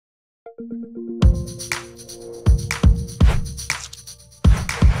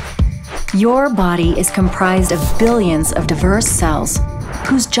Your body is comprised of billions of diverse cells,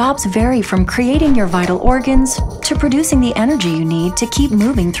 whose jobs vary from creating your vital organs to producing the energy you need to keep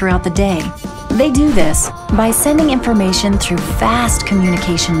moving throughout the day. They do this by sending information through vast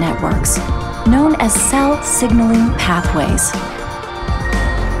communication networks, known as cell signaling pathways.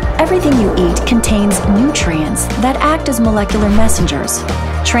 Everything you eat contains nutrients that act as molecular messengers,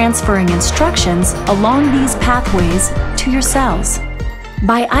 transferring instructions along these pathways to your cells.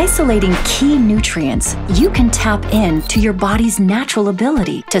 By isolating key nutrients, you can tap into your body's natural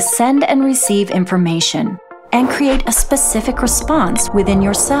ability to send and receive information and create a specific response within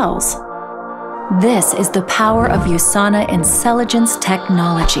your cells. This is the power of Yusana's intelligence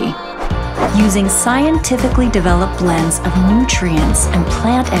technology. Using scientifically developed blends of nutrients and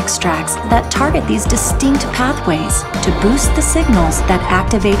plant extracts that target these distinct pathways to boost the signals that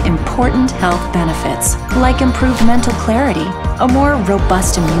activate important health benefits, like improved mental clarity, a more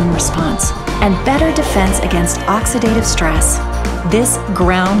robust immune response, and better defense against oxidative stress. This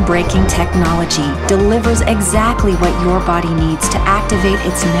groundbreaking technology delivers exactly what your body needs to activate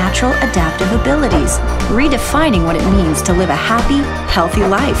its natural adaptive abilities, redefining what it means to live a happy, healthy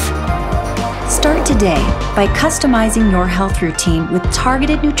life. Start today by customizing your health routine with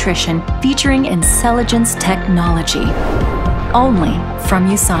targeted nutrition featuring intelligence technology. Only from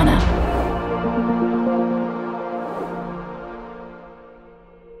Usana.